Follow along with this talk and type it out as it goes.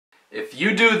If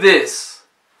you do this,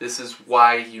 this is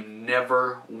why you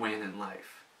never win in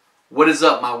life. What is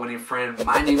up, my winning friend?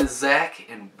 My name is Zach,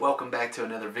 and welcome back to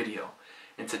another video.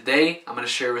 And today, I'm going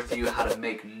to share with you how to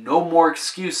make no more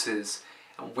excuses,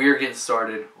 and we're getting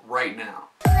started right now.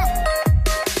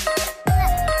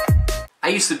 I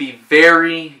used to be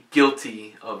very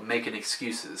guilty of making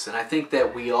excuses, and I think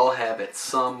that we all have at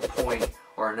some point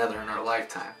or another in our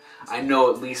lifetime. I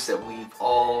know at least that we've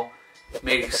all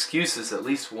made excuses at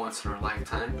least once in our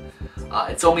lifetime.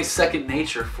 It's only second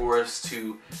nature for us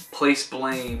to place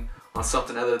blame on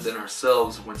something other than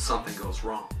ourselves when something goes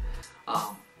wrong.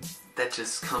 That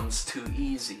just comes too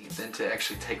easy than to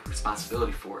actually take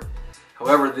responsibility for it.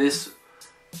 However, this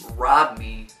robbed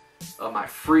me of my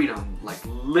freedom, like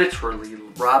literally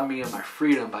robbed me of my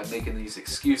freedom by making these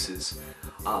excuses.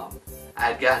 I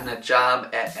had gotten a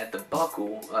job at the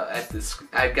Buckle, I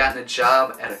had gotten a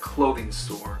job at a clothing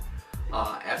store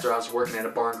after I was working at a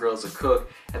bar and grill as a cook,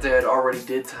 after I had already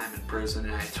did time in prison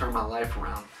and I had turned my life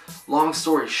around. Long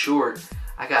story short,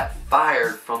 I got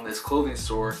fired from this clothing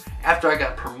store after I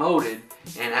got promoted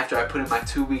and after I put in my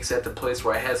 2 weeks at the place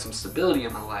where I had some stability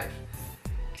in my life.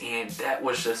 And that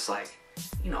was just like,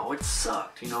 you know, it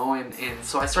sucked, you know, and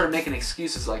so I started making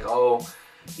excuses like, oh,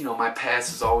 you know, my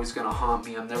past is always going to haunt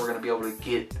me. I'm never going to be able to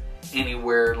get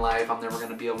anywhere in life. I'm never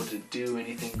going to be able to do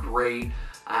anything great.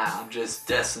 I'm just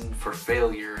destined for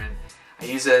failure. And I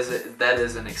use that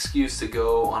as an excuse to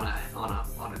go on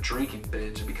a drinking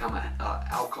binge and become an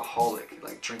alcoholic,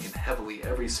 like drinking heavily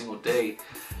every single day.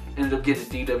 Ended up getting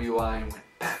a DWI and went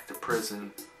back to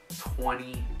prison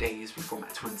 20 days before my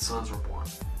twin sons were born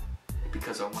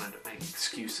because I wanted to make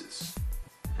excuses.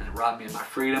 And it robbed me of my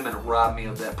freedom, and it robbed me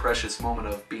of that precious moment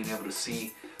of being able to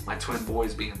see my twin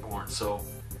boys being born. So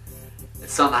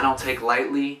it's something I don't take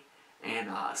lightly, and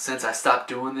since I stopped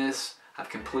doing this, I've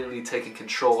completely taken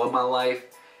control of my life,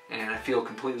 and I feel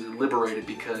completely liberated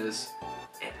because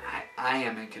I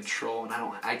am in control, and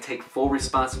I take full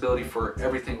responsibility for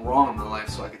everything wrong in my life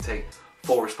so I can take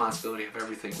full responsibility of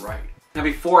everything right. Now,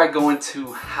 before I go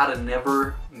into how to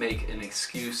never make an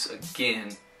excuse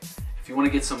again, if you want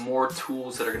to get some more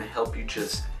tools that are going to help you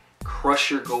just crush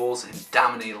your goals and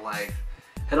dominate life,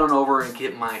 head on over and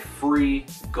get my free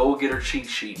go-getter cheat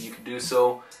sheet. You can do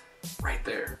so right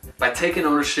there. By taking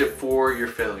ownership for your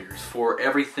failures, for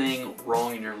everything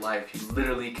wrong in your life, you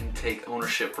literally can take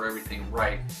ownership for everything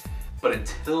right. But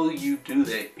until you do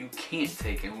that, you can't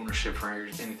take ownership for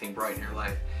anything right in your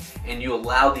life. And you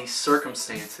allow these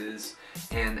circumstances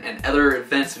and other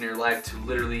events in your life to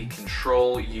literally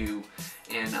control you.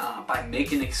 And by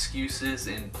making excuses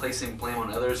and placing blame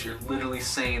on others, you're literally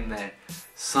saying that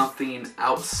something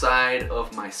outside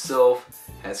of myself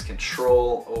has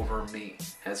control over me,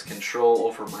 has control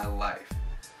over my life.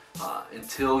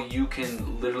 Until you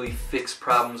can literally fix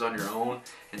problems on your own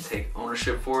and take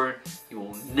ownership for it, you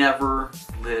will never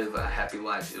live a happy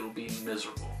life. It'll be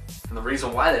miserable. And the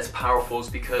reason why that's powerful is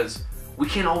because we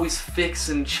can't always fix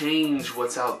and change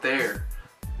what's out there,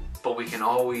 but we can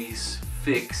always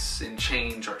fix and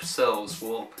change ourselves.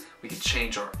 Well, we can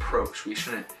change our approach.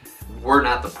 We're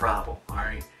not the problem,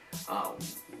 alright?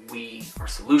 We are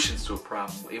solutions to a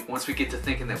problem. Once we get to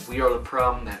thinking that we are the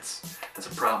problem, that's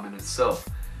a problem in itself.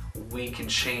 We can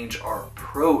change our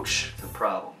approach to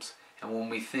problems. And when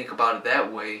we think about it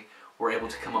that way, we're able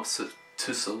to come up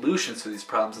to solutions to these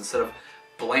problems instead of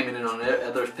blaming it on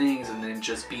other things and then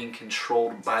just being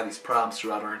controlled by these problems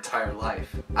throughout our entire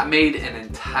life. I made an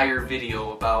entire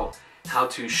video about how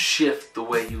to shift the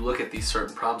way you look at these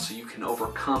certain problems so you can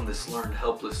overcome this learned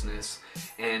helplessness.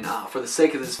 And for the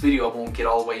sake of this video, I won't get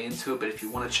all the way into it, but if you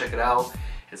want to check it out,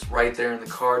 it's right there in the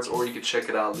cards, or you can check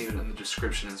it out, leave it in the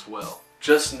description as well.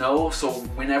 Just know, so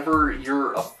whenever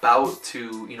you're about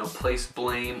to, you know, place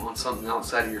blame on something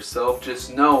outside of yourself,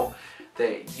 just know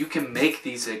that you can make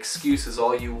these excuses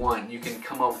all you want. You can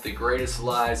come up with the greatest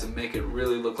lies and make it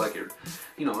really look like you're,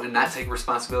 you know, and not take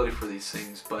responsibility for these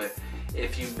things. But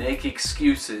if you make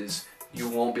excuses, you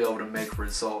won't be able to make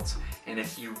results. And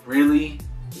if you really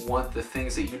want the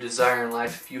things that you desire in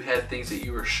life, if you have things that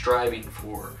you are striving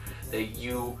for, that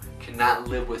you cannot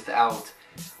live without,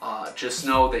 just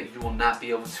know that you will not be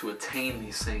able to attain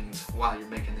these things while you're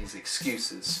making these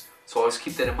excuses. So always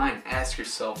keep that in mind. Ask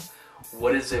yourself,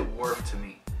 what is it worth to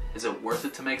me? Is it worth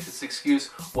it to make this excuse?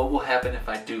 What will happen if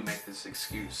I do make this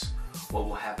excuse? What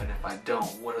will happen if I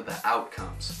don't? What are the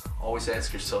outcomes? Always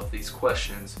ask yourself these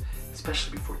questions,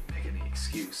 especially before you make any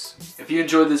excuse. If you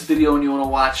enjoyed this video and you want to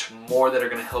watch more that are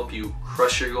going to help you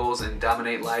crush your goals and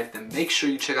dominate life, then make sure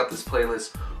you check out this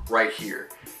playlist right here.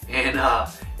 And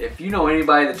if you know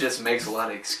anybody that just makes a lot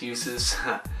of excuses,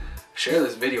 share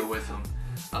this video with them.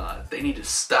 They need to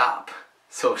stop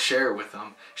So share it with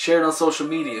them. Share it on social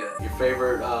media, your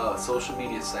favorite social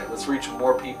media site. Let's reach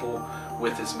more people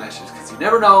with this message, because you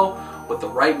never know what the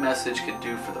right message can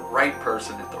do for the right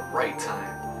person at the right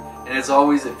time. And as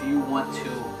always, if you want to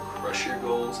crush your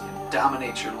goals and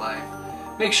dominate your life,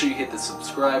 make sure you hit the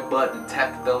subscribe button and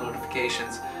tap the bell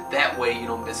notifications. That way you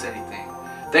don't miss anything.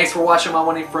 Thanks for watching, my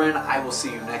winning friend. I will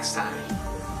see you next time.